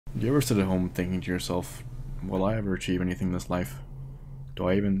Do you ever sit at home thinking to yourself, will I ever achieve anything in this life? Do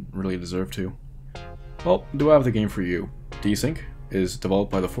I even really deserve to? Well, do I have the game for you. Desync is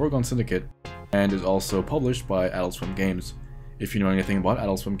developed by the Foregone Syndicate and is also published by Adult Swim Games. If you know anything about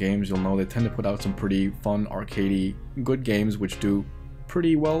Adult Swim Games, you'll know they tend to put out some pretty fun, arcadey, good games which do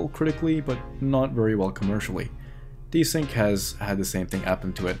pretty well critically, but not very well commercially. Desync has had the same thing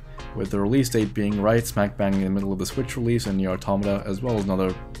happen to it, with the release date being right smack bang in the middle of the Switch release and Nier Automata, as well as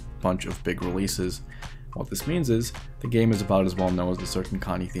another bunch of big releases. What this means is, the game is about as well known as a certain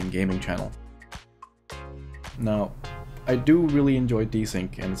Khani themed gaming channel. Now, I do really enjoy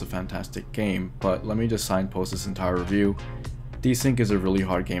Desync and it's a fantastic game, but let me just signpost this entire review. Desync is a really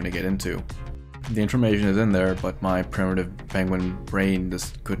hard game to get into. The information is in there, but my primitive penguin brain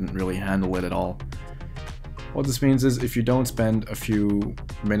just couldn't really handle it at all. What this means is, if you don't spend a few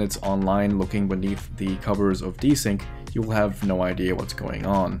minutes online looking beneath the covers of Desync, you will have no idea what's going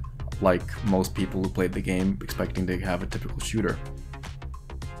on, like most people who played the game expecting to have a typical shooter.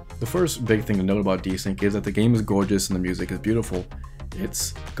 The first big thing to note about Desync is that the game is gorgeous and the music is beautiful.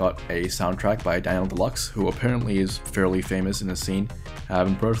 It's got a soundtrack by Daniel Deluxe, who apparently is fairly famous in the scene. I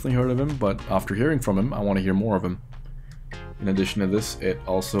haven't personally heard of him, but after hearing from him, I want to hear more of him. In addition to this, it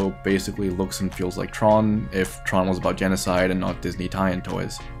also basically looks and feels like Tron, if Tron was about genocide and not Disney tie-in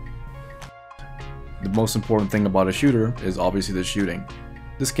toys. The most important thing about a shooter is obviously the shooting.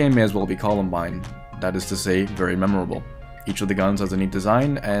 This game may as well be Columbine, that is to say, very memorable. Each of the guns has a neat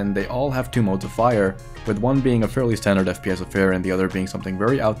design, and they all have two modes of fire, with one being a fairly standard FPS affair and the other being something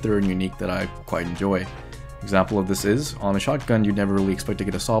very out there and unique that I quite enjoy. Example of this is, on a shotgun you'd never really expect to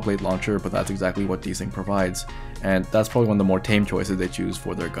get a saw blade launcher, but that's exactly what Desync provides, and that's probably one of the more tame choices they choose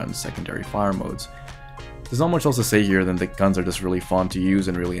for their gun's secondary fire modes. There's not much else to say here than the guns are just really fun to use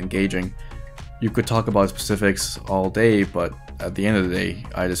and really engaging. You could talk about specifics all day, but at the end of the day,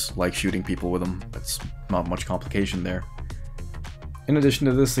 I just like shooting people with them. It's not much complication there. In addition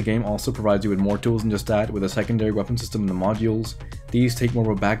to this, the game also provides you with more tools than just that, with a secondary weapon system in the modules. These take more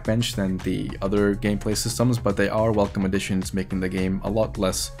of a backbench than the other gameplay systems, but they are welcome additions, making the game a lot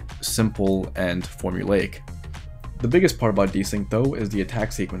less simple and formulaic. The biggest part about Desync though is the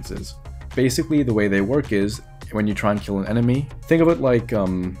attack sequences. Basically, the way they work is, when you try and kill an enemy, think of it like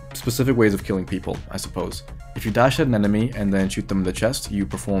specific ways of killing people, I suppose. If you dash at an enemy and then shoot them in the chest, you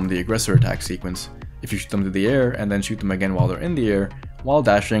perform the aggressor attack sequence. If you shoot them through the air and then shoot them again while they're in the air, while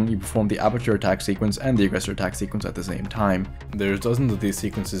dashing, you perform the aperture attack sequence and the aggressor attack sequence at the same time. There's dozens of these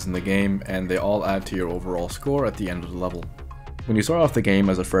sequences in the game, and they all add to your overall score at the end of the level. When you start off the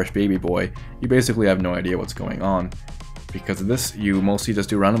game as a fresh baby boy, you basically have no idea what's going on. Because of this, you mostly just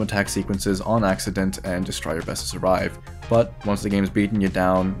do random attack sequences on accident and just try your best to survive. But once the game's beaten you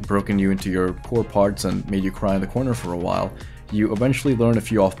down, broken you into your core parts and made you cry in the corner for a while, you eventually learn a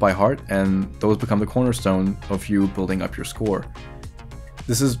few off by heart, and those become the cornerstone of you building up your score.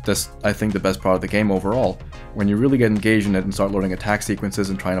 This is just, I think, the best part of the game overall. When you really get engaged in it and start learning attack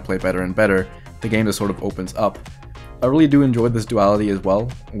sequences and trying to play better and better, the game just sort of opens up. I really do enjoy this duality as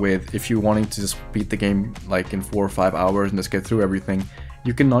well, with if you're wanting to just beat the game like in 4 or 5 hours and just get through everything,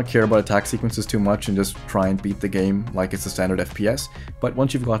 you can not care about attack sequences too much and just try and beat the game like it's a standard FPS, but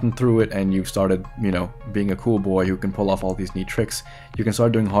once you've gotten through it and you've started, being a cool boy who can pull off all these neat tricks, you can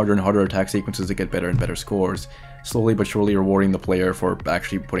start doing harder and harder attack sequences to get better and better scores, slowly but surely rewarding the player for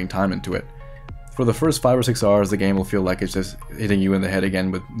actually putting time into it. For the first 5 or 6 hours, the game will feel like it's just hitting you in the head again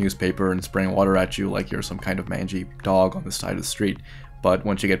with newspaper and spraying water at you like you're some kind of mangy dog on the side of the street, but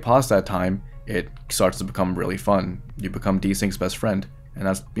once you get past that time, it starts to become really fun. You become Desync's best friend. And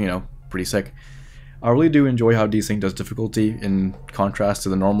that's, pretty sick. I really do enjoy how Desync does difficulty in contrast to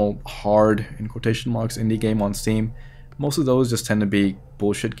the normal, hard, in quotation marks, indie game on Steam. Most of those just tend to be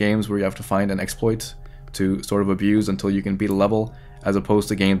bullshit games where you have to find an exploit to sort of abuse until you can beat a level, as opposed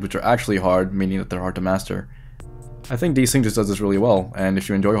to games which are actually hard, meaning that they're hard to master. I think Desync just does this really well, and if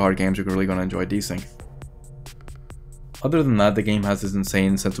you enjoy hard games, you're really going to enjoy Desync. Other than that, the game has this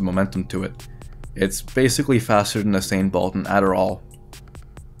insane sense of momentum to it. It's basically faster than a Sane Bolt and Adderall.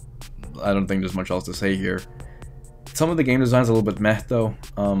 I don't think there's much else to say here. Some of the game design's a little bit meh though.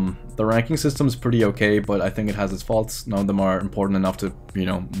 The ranking system's pretty okay, but I think it has its faults. None of them are important enough to,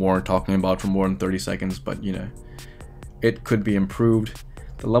 warrant talking about for more than 30 seconds, but it could be improved.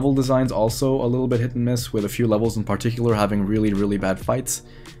 The level design's also a little bit hit and miss, with a few levels in particular having really bad fights.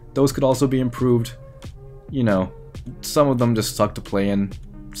 Those could also be improved. Some of them just suck to play in,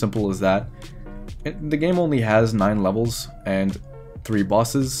 simple as that. The game only has 9 levels and 3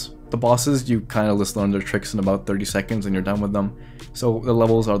 bosses. The bosses, you kind of just learn their tricks in about 30 seconds and you're done with them. So the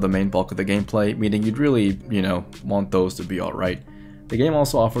levels are the main bulk of the gameplay, meaning you'd really, want those to be alright. The game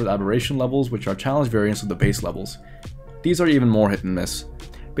also offers aberration levels, which are challenge variants of the base levels. These are even more hit and miss.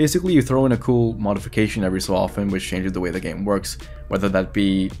 Basically, you throw in a cool modification every so often which changes the way the game works, whether that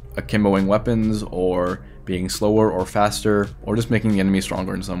be akimboing weapons, or being slower or faster, or just making the enemy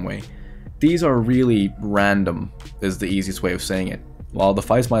stronger in some way. These are really random, is the easiest way of saying it. While the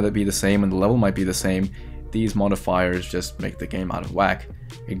fights might be the same and the level might be the same, these modifiers just make the game out of whack.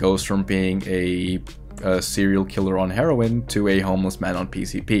 It goes from being a serial killer on heroin to a homeless man on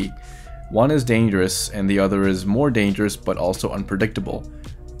PCP. One is dangerous and the other is more dangerous but also unpredictable.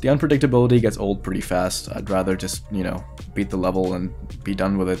 The unpredictability gets old pretty fast. I'd rather just, beat the level and be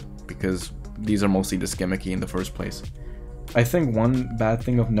done with it, because these are mostly just gimmicky in the first place. I think one bad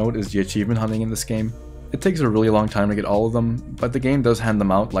thing of note is the achievement hunting in this game. It takes a really long time to get all of them, but the game does hand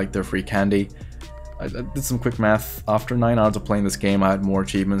them out like they're free candy. I did some quick math. After 9 hours of playing this game, I had more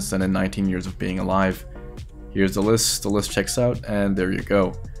achievements than in 19 years of being alive. Here's the list checks out, and there you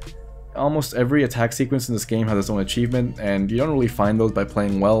go. Almost every attack sequence in this game has its own achievement, and you don't really find those by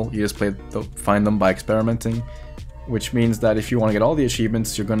playing well, you just find them by experimenting, which means that if you want to get all the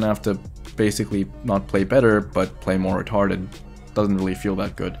achievements, you're gonna have to basically not play better, but play more retarded. Doesn't really feel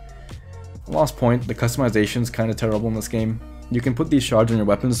that good. Last point, the customization's kinda terrible in this game. You can put these shards on your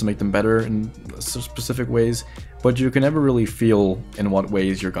weapons to make them better in specific ways, but you can never really feel in what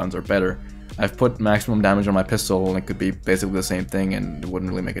ways your guns are better. I've put maximum damage on my pistol and it could be basically the same thing and it wouldn't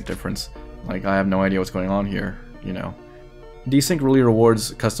really make a difference. Like, I have no idea what's going on here, Desync really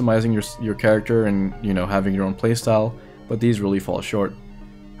rewards customizing your character and, having your own playstyle, but these really fall short.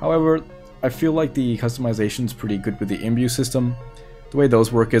 However, I feel like the customization's pretty good with the imbue system. The way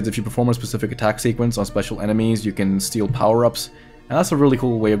those work is if you perform a specific attack sequence on special enemies, you can steal power-ups, and that's a really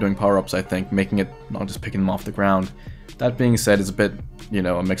cool way of doing power-ups, I think, making it not just picking them off the ground. That being said, it's a bit,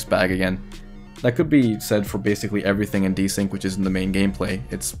 a mixed bag again. That could be said for basically everything in Desync, which isn't the main gameplay.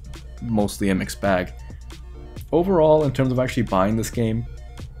 It's mostly a mixed bag. Overall, in terms of actually buying this game,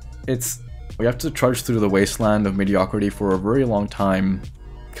 we have to trudge through the wasteland of mediocrity for a very long time.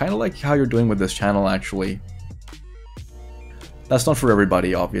 Kind of like how you're doing with this channel, actually. That's not for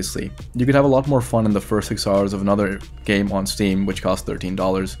everybody, obviously. You could have a lot more fun in the first 6 hours of another game on Steam, which costs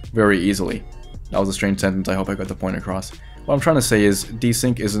 $13, very easily. That was a strange sentence, I hope I got the point across. What I'm trying to say is,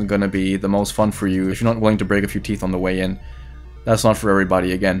 Desync isn't going to be the most fun for you if you're not willing to break a few teeth on the way in. That's not for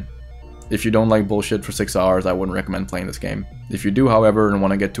everybody, again. If you don't like bullshit for 6 hours, I wouldn't recommend playing this game. If you do, however, and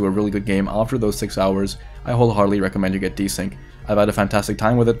want to get to a really good game after those 6 hours, I wholeheartedly recommend you get Desync. I've had a fantastic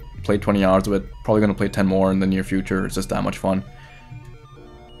time with it, played 20 hours of it, probably going to play 10 more in the near future, it's just that much fun.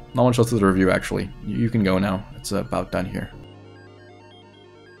 Not much else to the review, actually. You can go now, it's about done here.